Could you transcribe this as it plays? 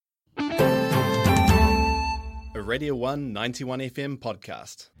a Radio 1 91 FM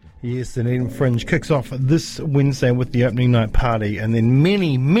podcast. Yes, the Eden Fringe kicks off this Wednesday with the opening night party, and then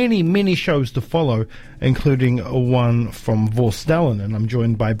many shows to follow, including one from Vorstellen. And I'm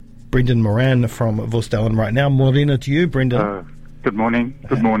joined by Brendan Moran from Vorstellen right now. Morena to you, Brendan. Good morning.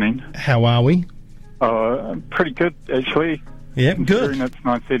 Good morning. How are we? Pretty good, actually. Yeah, good. It's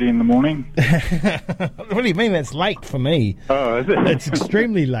 9:30 in the morning. What do you mean? That's late for me. Oh, is it? It's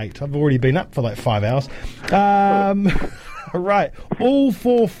extremely late. I've already been up for like 5 hours. Right. All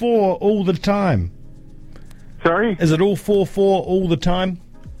 4/4 all the time. Sorry? Is it all 4/4 all the time?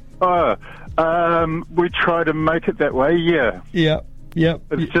 We try to make it that way, yeah. Yep.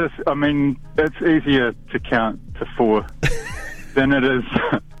 It's just, I mean, it's easier to count to 4 than it is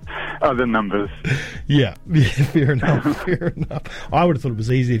other numbers. Yeah, fair enough. I would have thought it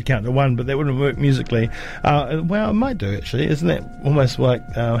was easier to count to 1, but that wouldn't work musically. Well, it might do, actually. Isn't that almost like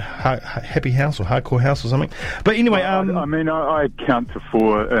Happy House or Hardcore House or something? But anyway... I count to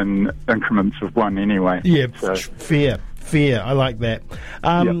 4 in increments of 1 anyway. Yeah, so. Fair. I like that.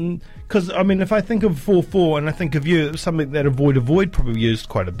 Because, I mean, if I think of 4/4 and I think of you, it's something that Avoid probably used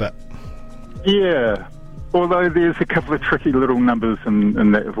quite a bit. Yeah. Although there's a couple of tricky little numbers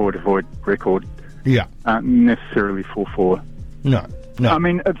in that Avoid record. Yeah. Aren't necessarily 4/4. No. I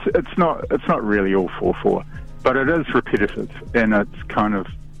mean, it's not really all 4/4, but it is repetitive, and it's kind of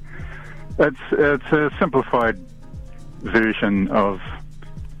it's a simplified version of,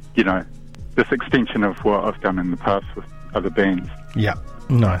 you know, this extension of what I've done in the past with other bands. Yeah.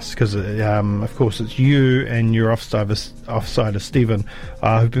 Nice, because of course it's you and your offsider Stephen,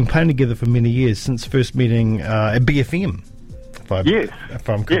 who've been playing together for many years, since first meeting at BFM, if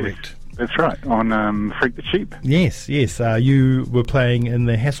I'm correct. Yes, that's right, on Freak the Sheep. Yes. You were playing in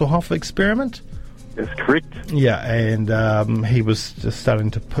the Hasselhoff experiment? That's correct. Yeah, and he was just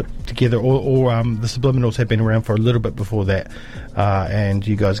starting to put together, or the Subliminals had been around for a little bit before that, and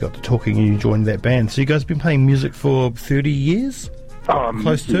you guys got to talking and you joined that band. So you guys have been playing music for 30 years?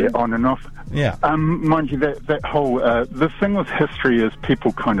 Close to? Yeah, on and off. Yeah. Mind you, that whole... the thing with history is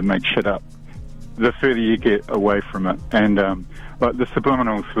people kind of make shit up the further you get away from it. And like the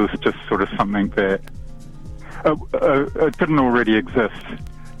Subliminals was just sort of something that it didn't already exist.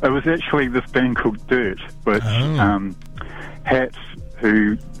 It was actually this band called Dirt, which Hat,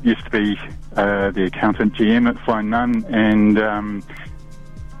 who used to be the accountant GM at Flying Nun,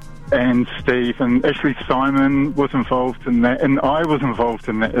 and Steve, and actually Simon was involved in that, and I was involved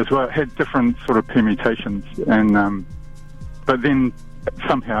in that as well. It had different sort of permutations, and but then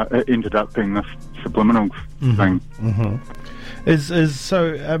somehow it ended up being this Subliminals thing. Is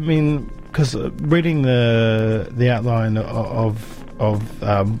so? I mean, because reading the outline of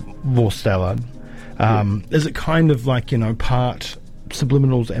Vorstellen, is it kind of like, you know, part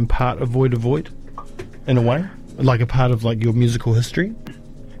Subliminals and part Avoid in a way, like a part of like your musical history?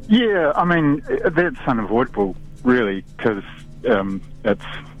 Yeah, I mean, that's unavoidable, really, because it's,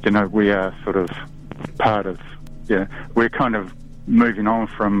 you know, we are sort of part of, we're kind of moving on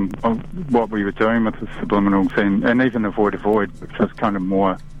from what we were doing with the Subliminals and even Avoid, which was kind of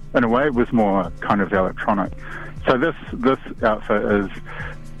more, in a way, it was more kind of electronic. So this outfit is,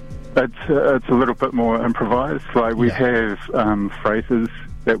 it's a little bit more improvised. Like, we have phrases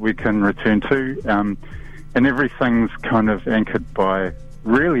that we can return to, and everything's kind of anchored by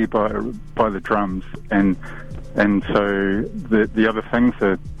the drums, and so the other things,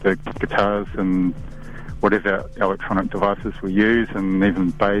 the guitars and whatever electronic devices we use, and even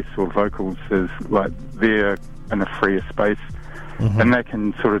bass or vocals, is like they're in a freer space, and they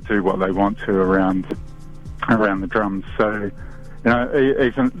can sort of do what they want to around the drums. So, you know,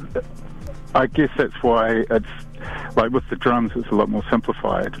 even I guess that's why it's like with the drums, it's a lot more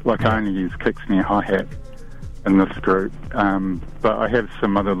simplified. Like, I only use kick, snare, hi-hat in this group, but I have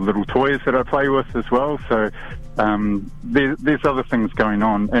some other little toys that I play with as well. So there's other things going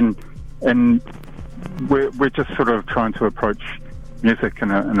on, and we're just sort of trying to approach music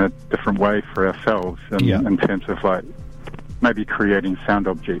in a different way for ourselves, in terms of like maybe creating sound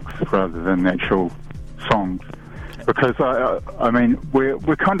objects rather than actual songs. Because I mean, we're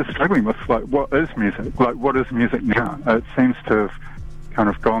kind of struggling with like, what is music? Like, what is music now? It seems to have kind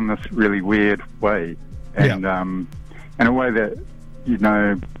of gone this really weird way. And in a way that, you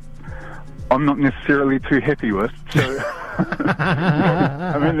know, I'm not necessarily too happy with. So,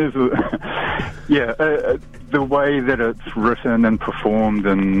 I mean, there's the way that it's written and performed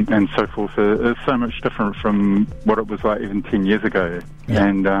and so forth is so much different from what it was like even 10 years ago.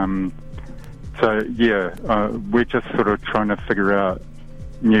 And so we're just sort of trying to figure out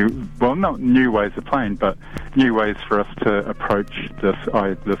not new ways of playing, but new ways for us to approach this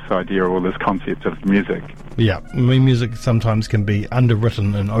idea or this concept of music. Yeah, I mean, music sometimes can be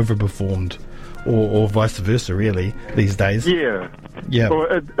underwritten and overperformed, or vice versa, really, these days. Yeah. Yeah. Well,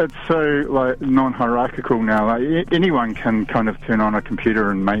 it's so like non-hierarchical now. Like anyone can kind of turn on a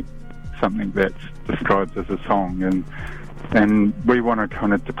computer and make something that's described as a song, and we want to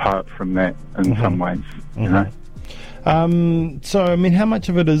kind of depart from that in some ways, you know. So, I mean, how much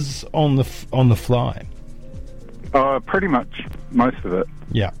of it is on the fly? Pretty much most of it.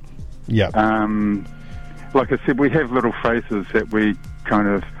 Yeah. Yeah. Like I said, we have little phrases that we kind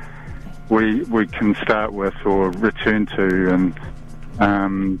of we can start with or return to,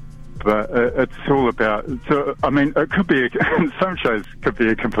 and but it's all about. So, I mean, it could be some shows could be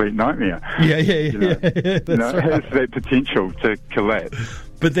a complete nightmare. Yeah. You know, That's it right. has that potential to collapse.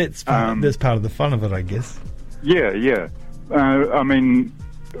 But that's part of the fun of it, I guess. Yeah. I mean,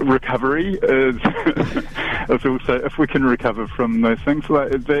 recovery is also, if we can recover from those things,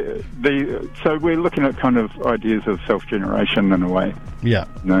 like so we're looking at kind of ideas of self-generation in a way. Yeah.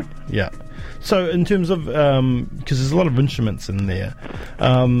 You know? Yeah. So in terms of, because there's a lot of instruments in there,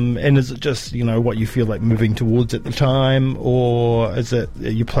 and is it just, what you feel like moving towards at the time, or is it,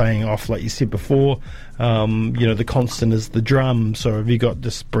 are you playing off, like you said before, the constant is the drum, so have you got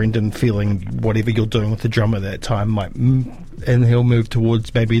this Brendan feeling whatever you're doing with the drum at that time and he'll move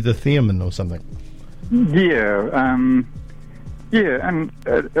towards maybe the theremin or something? Yeah, and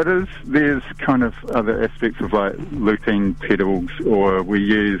it is. There's kind of other aspects of like looping pedals, or we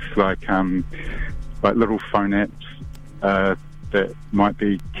use like little phone apps that might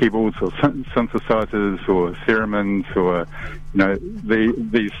be keyboards or synthesizers or theremins, or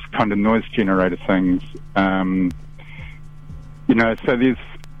these kind of noise generator things. So there's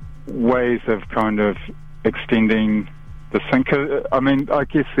ways of kind of extending the sync. I mean, I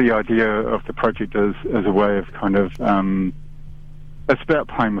guess the idea of the project is a way of kind of it's about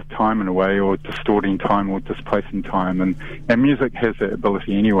playing with time in a way, or distorting time, or displacing time, and music has that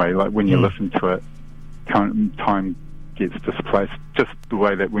ability anyway. Like when you listen to it, time gets displaced. Just the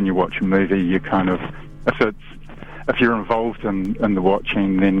way that when you watch a movie, you kind of, if you're involved in the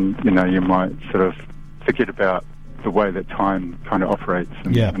watching, then you might sort of forget about the way that time kind of operates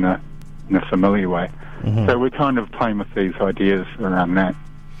in a familiar way. So we're kind of playing with these ideas around that.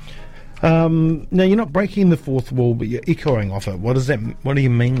 Now, you're not breaking the fourth wall, but you're echoing off it. What does that? What do you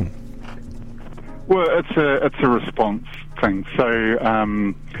mean? Well, it's a response thing. So,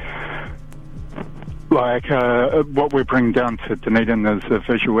 what we bring down to Dunedin is a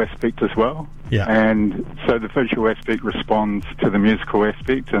visual aspect as well. Yeah. And so the visual aspect responds to the musical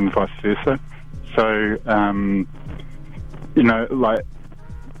aspect, and vice versa. So, like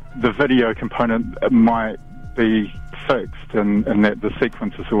the video component might be fixed and that the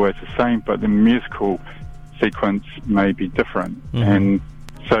sequence is always the same, but the musical sequence may be different. And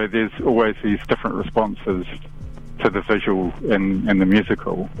so there's always these different responses to the visual and the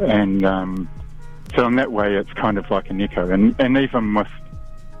musical. And so in that way it's kind of like an echo. And even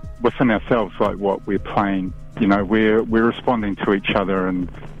within ourselves, like what we're playing, we're responding to each other, and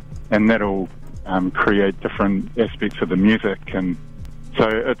that'll create different aspects of the music. And so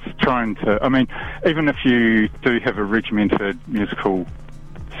it's trying to, I mean, even if you do have a regimented musical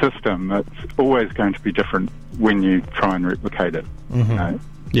system, it's always going to be different when you try and replicate it.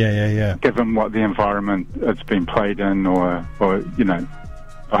 Yeah. Given what the environment it's been played in, or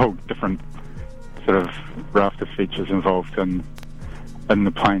a whole different sort of raft of features involved in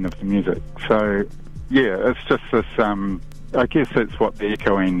the playing of the music. So, yeah, it's just this, I guess that's what the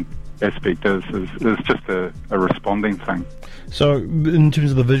echoing aspect is just a responding thing. So in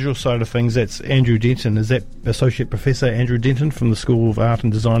terms of the visual side of things, that's Andrew Denton. Is that Associate Professor Andrew Denton from the School of Art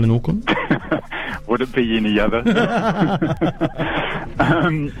and Design in Auckland? Would it be any other?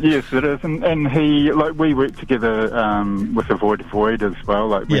 Yes, it is. And he, like, we work together with Avoid Void as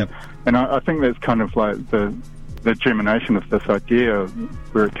well. And I think that's kind of like the germination of this idea,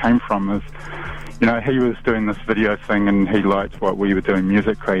 where it came from is, he was doing this video thing and he liked what we were doing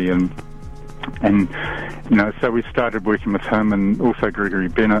musically, and so we started working with him, and also Gregory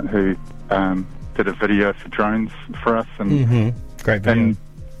Bennett, who did a video for drones for us. And great video. And,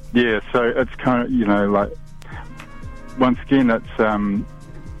 yeah, so it's kind of, like, once again, it's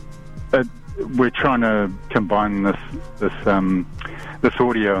we're trying to combine this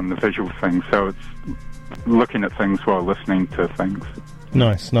audio and the visual thing, so it's looking at things while listening to things.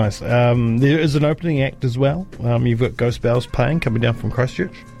 Nice. There is an opening act as well. You've got Ghost Bells playing, coming down from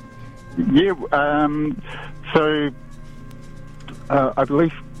Christchurch. Yeah, so I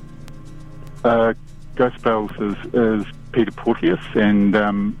believe Ghost Bells is Peter Porteous and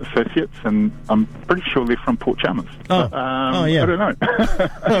Associates, and I'm pretty sure they're from Port Chalmers. Oh, yeah. I don't know.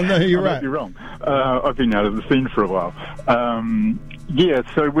 Oh, no, you're right. You're wrong. I've been out of the scene for a while.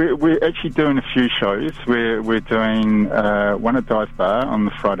 So we're actually doing a few shows. We're doing one at Dive Bar on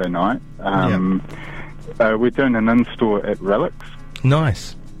the Friday night. We're doing an in-store at Relics.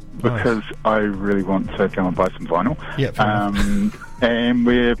 Nice. Because I really want to go and buy some vinyl. Yeah, and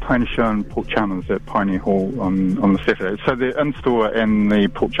we're playing a show in Port Chalmers at Pioneer Hall on the Saturday. So the in-store and the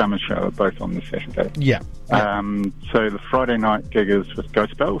Port Chalmers show are both on the Saturday. Yeah. So the Friday night gig is with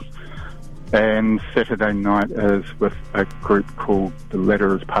Ghost Bells, and Saturday night is with a group called The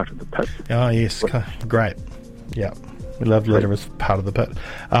Ladder as Part of the Pit. Oh, yes. Great. Yeah. We love Ladder as Part of the Pit.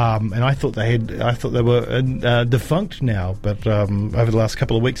 And I thought they were defunct now, but over the last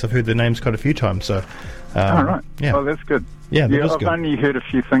couple of weeks I've heard their names quite a few times. So, right. Yeah. Oh, that's good. Yeah, I've good. only heard a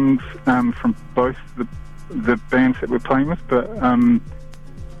few things from both the bands that we're playing with, but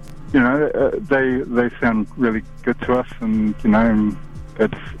they sound really good to us, and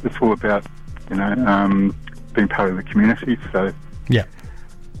it's all about being part of the community. So yeah,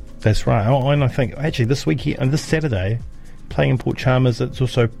 that's right. Oh, and I think actually this week and this Saturday, playing in Port Chalmers, it's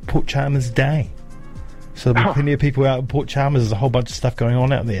also Port Chalmers Day. So there'll be plenty of people out in Port Chalmers. There's a whole bunch of stuff going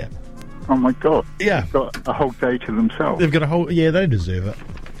on out there. Oh my God! Yeah, they've got a whole day to themselves. They've got a whole. Yeah, they deserve it.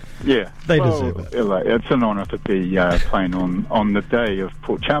 Yeah, they deserve it. It's an honour to be playing on the day of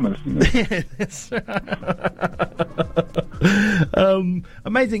Port Chalmers. Yeah, that's right.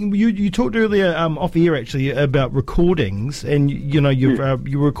 Amazing. You talked earlier off air actually about recordings, and you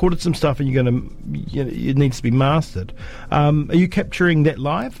recorded some stuff, and you're going to it needs to be mastered. Are you capturing that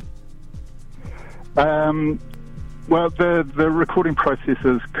live? Well, the recording process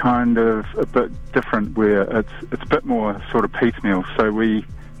is kind of a bit different, where it's a bit more sort of piecemeal. So we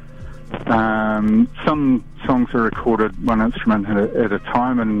some songs are recorded one instrument at a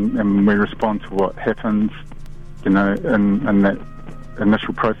time, and we respond to what happens, in that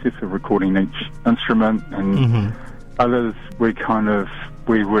initial process of recording each instrument. And others we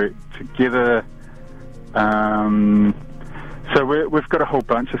work together. So we've got a whole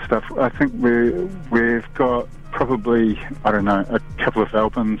bunch of stuff. I think we've got probably, I don't know, a couple of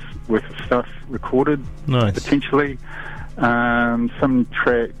albums worth of stuff recorded. Nice. Potentially. Some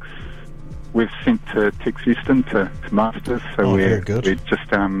tracks we've sent to Tex Houston to masters. So we're just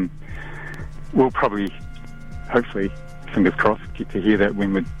we'll probably, hopefully, fingers crossed, get to hear that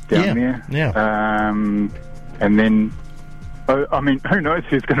when we're down there. Yeah. And then, I mean, who knows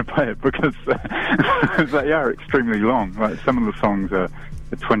who's going to play it, because they are extremely long. Like, some of the songs are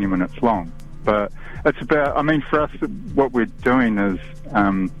 20 minutes long. But it's about, I mean, for us, what we're doing is,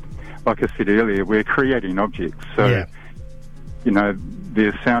 like I said earlier, we're creating objects. So,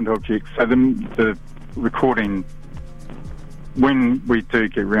 there's sound objects. So the recording, when we do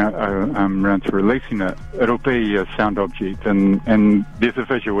get round to releasing it, it'll be a sound object, and there's a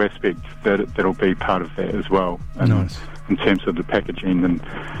visual aspect that'll be part of that as well. Nice. In terms of the packaging, and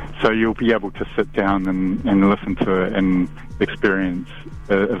so you'll be able to sit down and listen to it and experience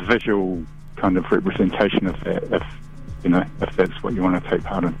a visual kind of representation of that, if that's what you want to take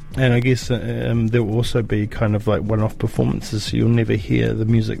part in. And I guess there will also be kind of like one-off performances, so you'll never hear the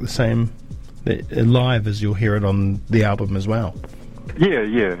music the same live as you'll hear it on the album as well. Yeah,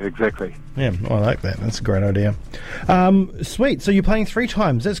 exactly. Yeah, I like that. That's a great idea. Sweet. So you're playing 3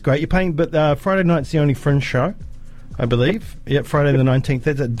 times. That's great. You're playing, but Friday night's the only Fringe show, I believe. Yeah, Friday the 19th.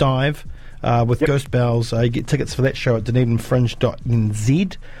 That's at Dive with Ghost Bells. You get tickets for that show at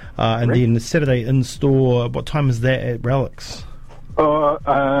dunedinfringe.nz. And then Saturday in-store, what time is that at Relics?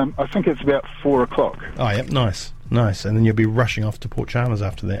 I think it's about 4 o'clock. Oh, yeah, nice. And then you'll be rushing off to Port Chalmers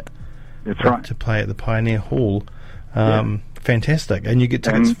after that. That's right. To play at the Pioneer Hall. Fantastic. And you get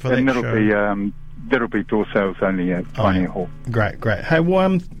tickets for that show. That'll be door sales only at Pioneer Hall. Great. Hey,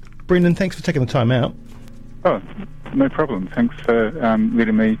 well, Brendan, thanks for taking the time out. Oh, no problem. Thanks for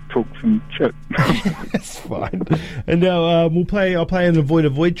letting me talk some shit. That's fine. And now I'll play an Avoid a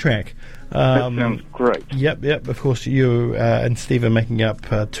Void track. That sounds great. Yep. Of course, you and Steve are making up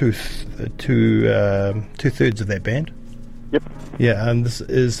two-thirds of that band. Yep. Yeah, and this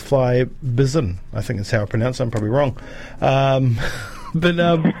is Fly Bizin. I think that's how I pronounce it. I'm probably wrong.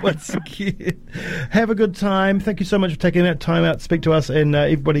 But once again, have a good time. Thank you so much for taking that time out to speak to us, and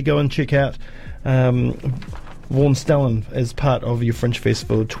everybody go and check out Vaughan Stellan as part of your Fringe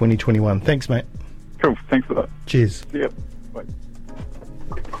Festival 2021. Thanks, mate. Cool. Thanks a lot. Cheers. Yep. Bye.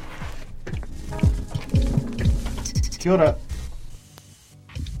 Kia ora.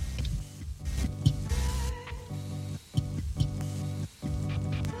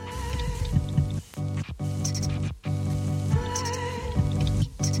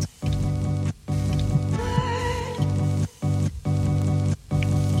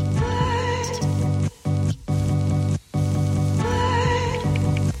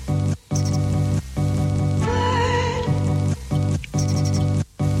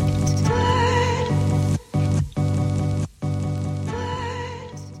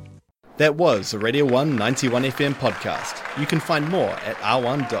 That was a Radio 1 91 FM podcast. You can find more at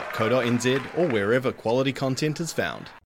r1.co.nz or wherever quality content is found.